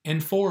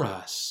and for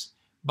us.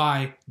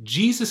 By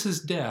Jesus'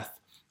 death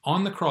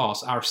on the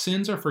cross, our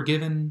sins are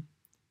forgiven.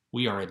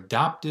 We are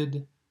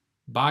adopted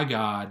by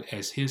God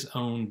as his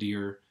own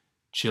dear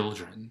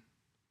children.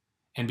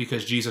 And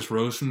because Jesus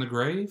rose from the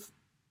grave,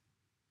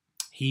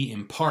 he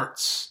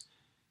imparts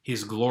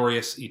his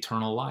glorious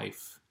eternal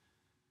life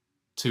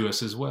to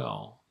us as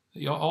well.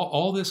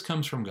 All this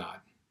comes from God.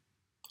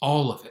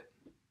 All of it.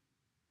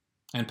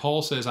 And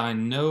Paul says, I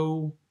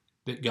know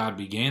that God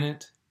began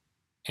it,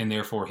 and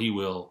therefore he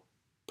will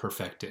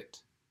perfect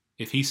it.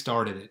 If he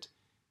started it,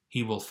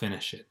 he will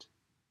finish it.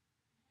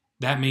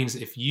 That means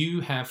if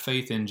you have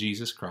faith in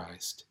Jesus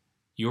Christ,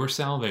 your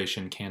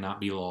salvation cannot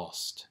be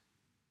lost.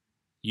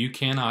 You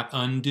cannot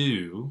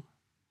undo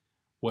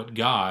what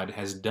God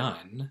has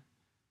done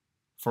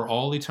for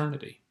all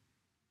eternity.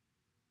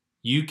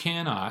 You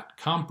cannot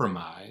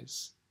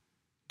compromise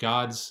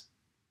God's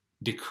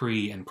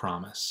decree and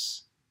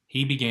promise.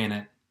 He began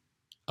it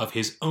of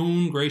his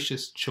own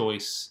gracious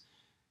choice,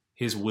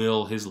 his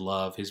will, his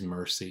love, his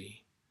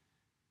mercy.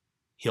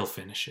 He'll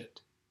finish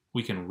it.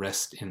 We can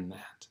rest in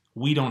that.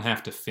 We don't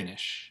have to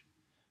finish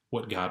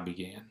what God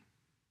began.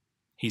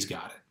 He's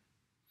got it.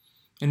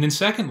 And then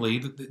secondly,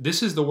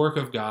 this is the work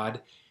of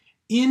God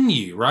in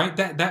you, right?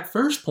 That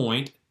first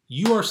point,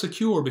 you are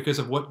secure because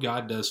of what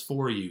God does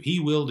for you. He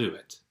will do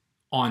it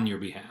on your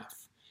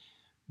behalf.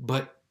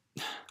 But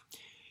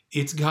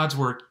it's God's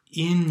work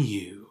in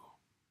you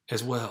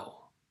as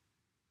well.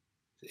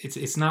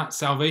 It's not,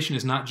 salvation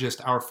is not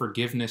just our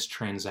forgiveness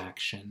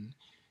transaction.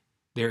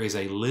 There is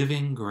a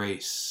living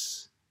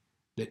grace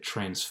that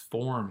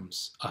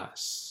transforms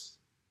us.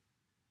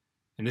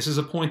 And this is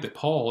a point that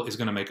Paul is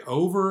going to make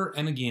over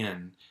and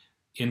again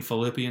in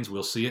Philippians.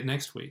 We'll see it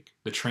next week.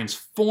 The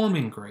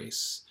transforming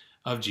grace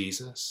of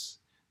Jesus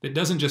that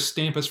doesn't just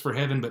stamp us for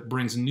heaven, but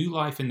brings new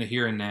life in the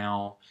here and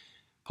now.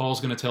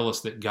 Paul's going to tell us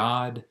that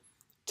God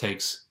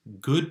takes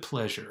good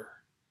pleasure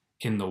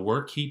in the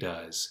work he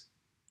does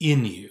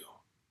in you.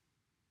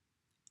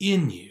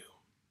 In you.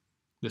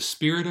 The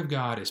Spirit of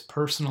God is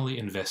personally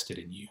invested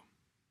in you.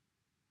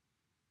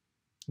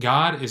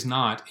 God is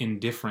not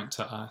indifferent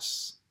to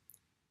us.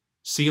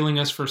 Sealing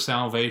us for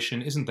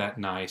salvation, isn't that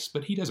nice?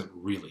 But he doesn't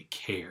really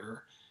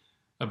care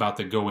about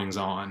the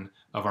goings-on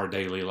of our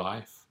daily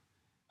life.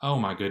 Oh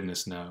my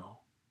goodness, no.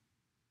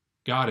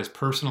 God is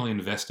personally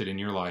invested in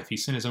your life. He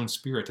sent his own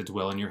Spirit to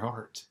dwell in your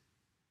heart.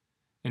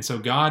 And so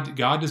God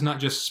does not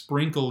just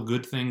sprinkle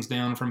good things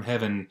down from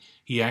heaven.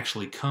 He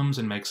actually comes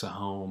and makes a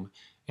home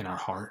in our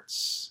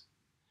hearts.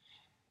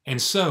 And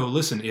so,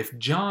 listen, if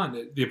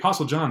the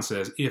Apostle John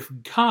says, if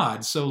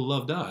God so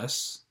loved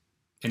us,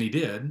 and he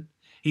did,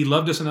 he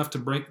loved us enough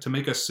to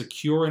make us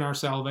secure in our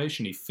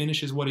salvation. He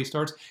finishes what he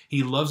starts.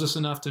 He loves us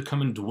enough to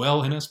come and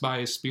dwell in us by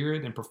his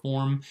Spirit and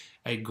perform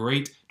a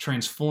great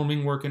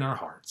transforming work in our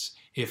hearts.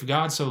 If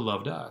God so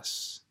loved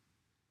us,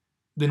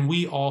 then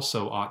we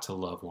also ought to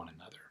love one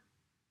another.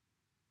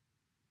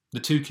 The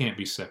two can't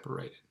be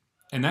separated.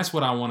 And that's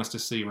what I want us to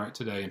see right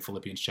today in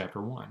Philippians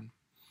chapter 1.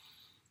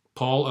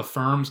 Paul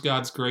affirms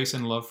God's grace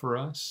and love for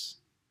us,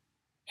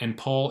 and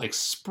Paul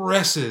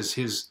expresses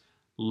his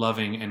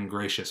loving and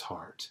gracious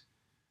heart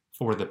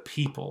for the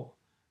people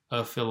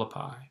of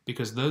Philippi,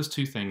 because those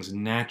two things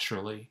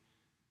naturally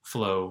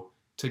flow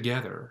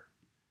together.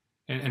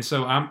 And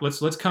so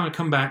let's kind of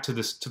come back to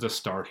the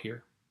start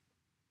here.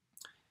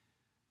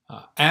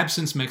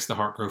 Absence makes the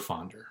heart grow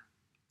fonder,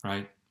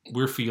 right?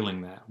 We're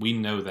feeling that. We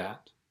know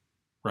that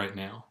right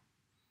now.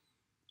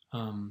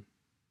 And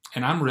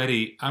I'm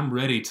ready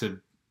to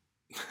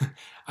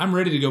I'm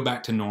ready to go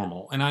back to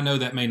normal. And I know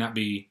that may not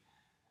be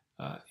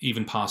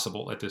even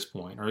possible at this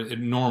point, or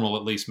normal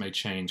at least may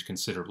change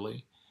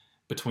considerably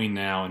between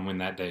now and when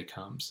that day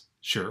comes.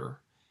 Sure.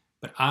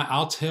 But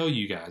I'll tell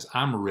you guys,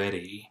 I'm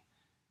ready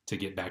to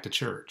get back to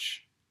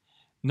church.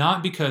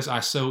 Not because I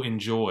so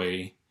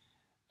enjoy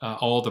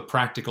all the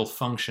practical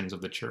functions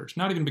of the church.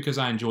 Not even because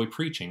I enjoy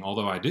preaching,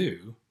 although I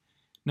do.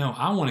 No,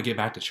 I want to get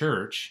back to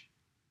church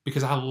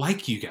because I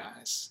like you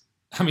guys.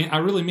 I mean, I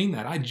really mean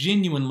that. I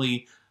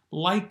genuinely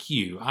like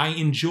you. I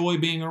enjoy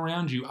being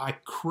around you. I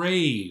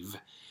crave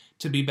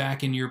to be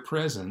back in your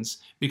presence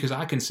because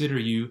I consider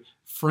you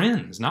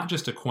friends, not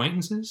just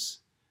acquaintances.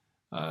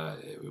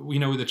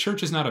 The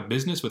church is not a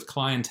business with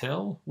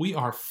clientele. We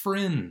are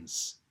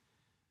friends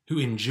who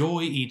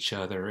enjoy each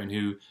other and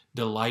who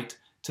delight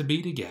to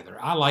be together.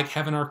 I like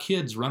having our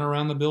kids run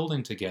around the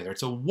building together.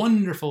 It's a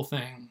wonderful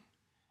thing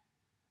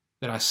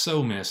that I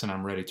so miss and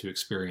I'm ready to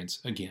experience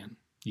again.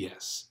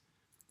 Yes.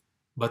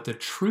 But the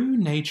true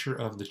nature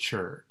of the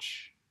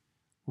church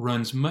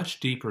runs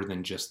much deeper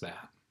than just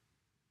that.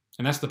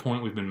 And that's the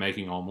point we've been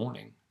making all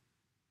morning.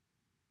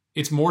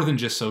 It's more than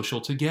just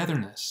social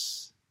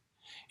togetherness.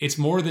 It's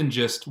more than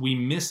just we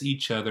miss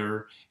each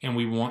other and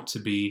we want to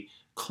be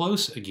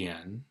close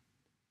again.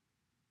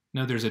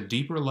 No, there's a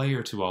deeper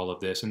layer to all of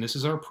this, and this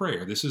is our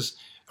prayer. This is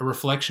a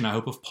reflection, I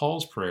hope, of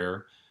Paul's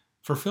prayer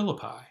for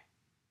Philippi.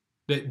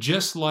 That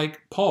just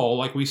like Paul,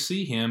 like we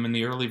see him in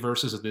the early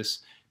verses of this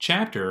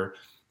chapter,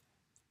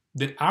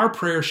 that our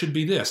prayer should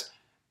be this: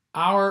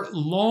 our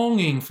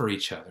longing for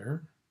each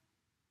other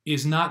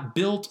is not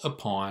built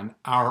upon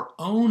our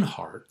own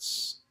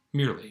hearts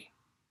merely,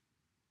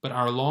 but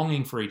our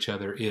longing for each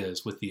other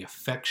is with the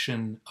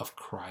affection of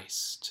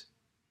Christ.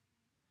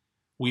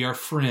 We are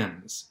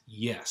friends,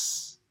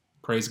 yes,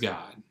 praise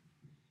God,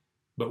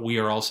 but we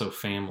are also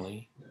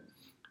family.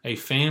 A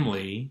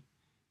family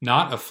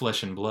not of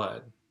flesh and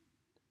blood,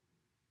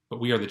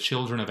 but we are the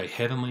children of a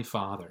heavenly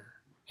Father,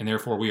 and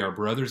therefore we are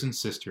brothers and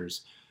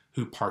sisters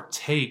who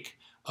partake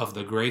of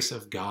the grace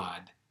of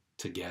God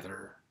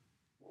together.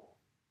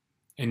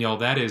 And y'all,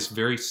 that is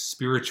very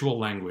spiritual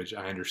language,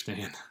 I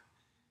understand.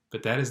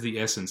 But that is the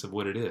essence of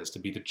what it is to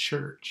be the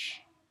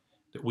church.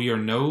 That we are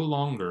no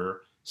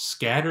longer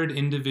scattered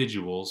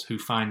individuals who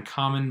find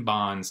common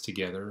bonds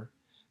together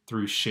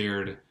through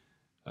shared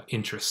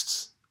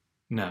interests.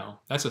 No,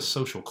 that's a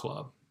social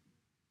club.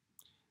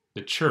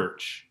 The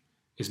church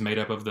is made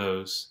up of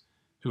those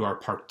who are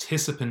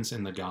participants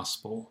in the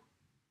gospel.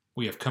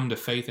 We have come to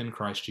faith in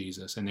Christ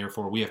Jesus, and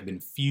therefore we have been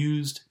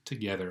fused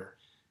together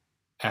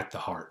at the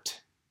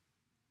heart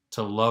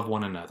to love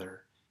one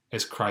another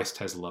as Christ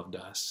has loved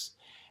us.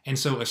 And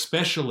so,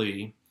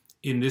 especially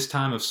in this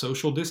time of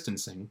social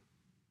distancing,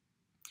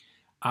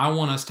 I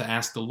want us to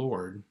ask the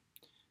Lord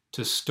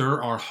to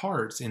stir our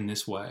hearts in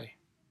this way.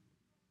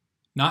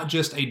 Not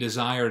just a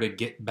desire to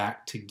get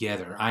back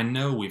together. I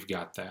know we've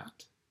got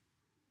that.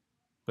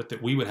 But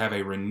that we would have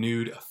a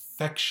renewed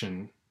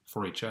affection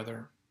for each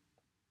other.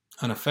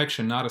 An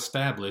affection not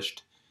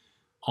established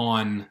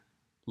on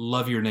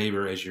love your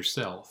neighbor as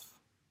yourself,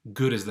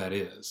 good as that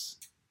is,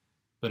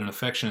 but an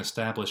affection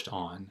established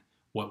on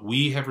what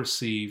we have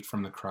received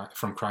from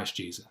Christ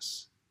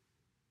Jesus,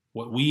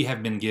 what we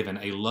have been given,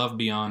 a love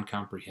beyond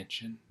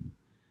comprehension,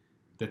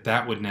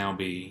 that would now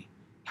be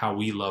how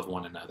we love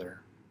one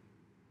another.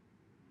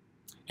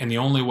 And the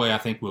only way I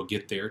think we'll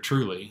get there,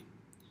 truly,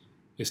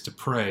 is to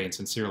pray and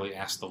sincerely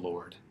ask the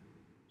Lord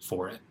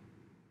for it.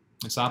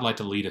 And so I'd like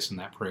to lead us in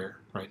that prayer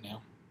right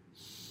now.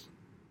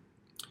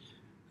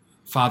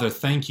 Father,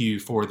 thank you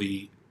for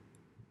the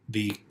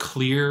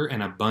clear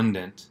and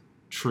abundant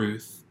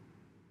truth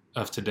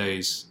of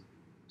today's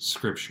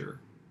scripture.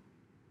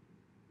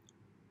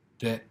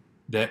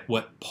 That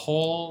what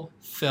Paul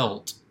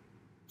felt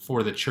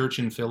for the church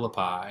in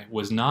Philippi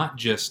was not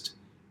just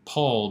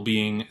Paul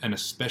being an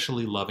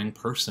especially loving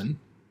person,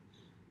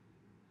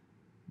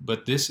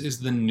 but this is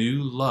the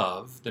new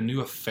love, the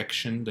new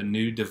affection, the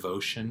new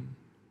devotion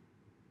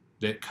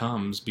that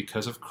comes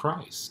because of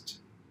Christ.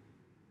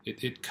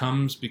 It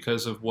comes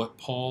because of what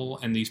Paul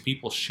and these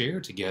people share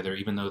together,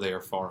 even though they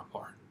are far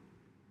apart.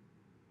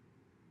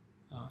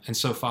 And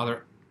so,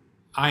 Father,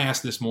 I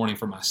ask this morning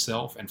for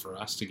myself and for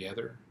us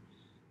together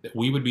that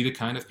we would be the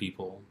kind of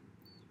people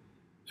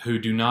who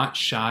do not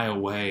shy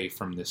away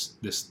from this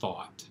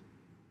thought.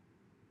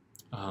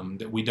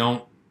 That we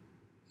don't,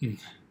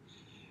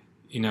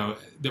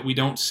 that we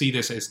don't see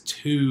this as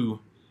too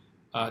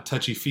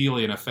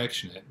touchy-feely and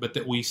affectionate, but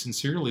that we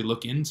sincerely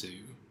look into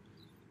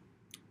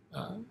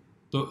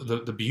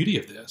the beauty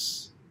of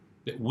this,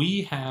 that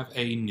we have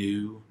a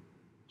new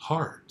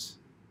heart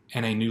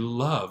and a new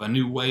love, a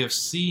new way of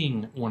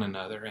seeing one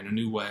another, and a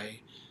new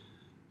way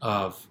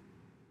of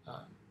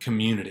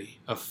community,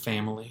 of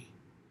family.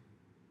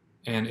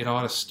 And it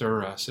ought to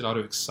stir us, it ought to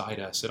excite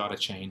us, it ought to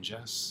change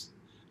us.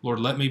 Lord,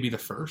 let me be the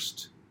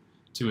first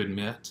to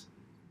admit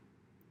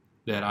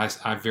that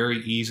I very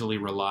easily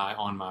rely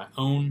on my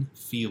own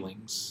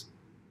feelings,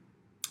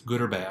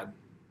 good or bad,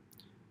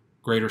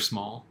 great or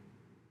small.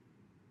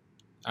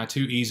 I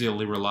too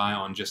easily rely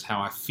on just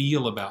how I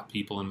feel about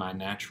people in my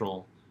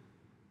natural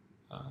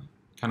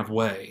kind of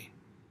way.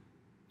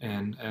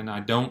 And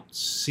I don't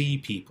see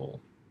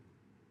people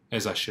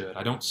as I should.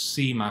 I don't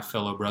see my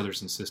fellow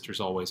brothers and sisters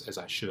always as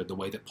I should, the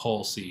way that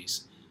Paul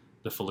sees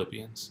the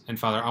Philippians. And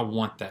Father, I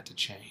want that to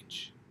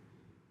change.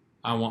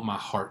 I want my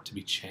heart to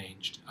be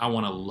changed. I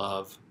want to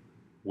love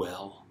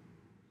well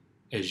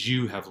as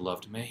you have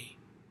loved me,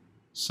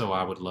 so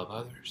I would love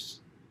others.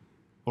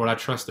 Lord, I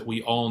trust that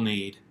we all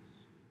need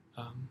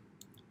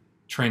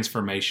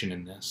transformation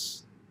in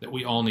this, that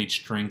we all need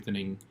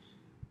strengthening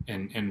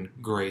and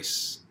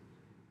grace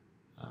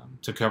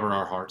to cover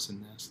our hearts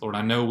in this. Lord,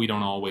 I know we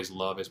don't always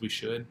love as we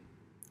should,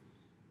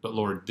 but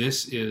Lord,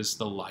 this is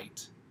the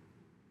light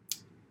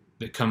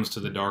that comes to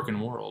the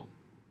darkened world.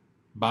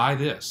 By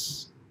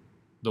this,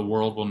 the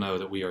world will know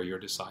that we are your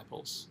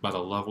disciples, by the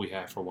love we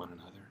have for one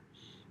another.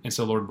 And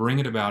so, Lord, bring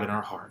it about in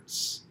our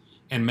hearts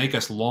and make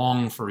us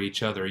long for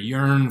each other,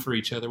 yearn for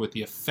each other with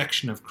the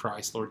affection of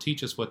Christ. Lord,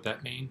 teach us what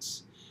that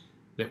means,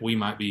 that we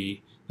might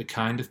be the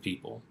kind of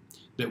people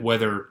that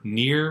whether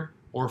near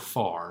or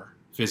far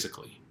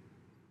physically,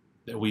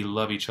 that we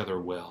love each other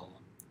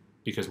well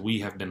because we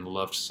have been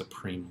loved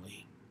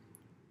supremely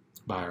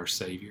by our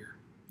Savior.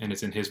 And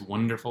it's in his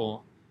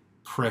wonderful,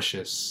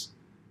 precious,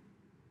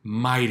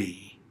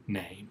 mighty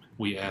name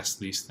we ask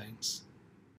these things.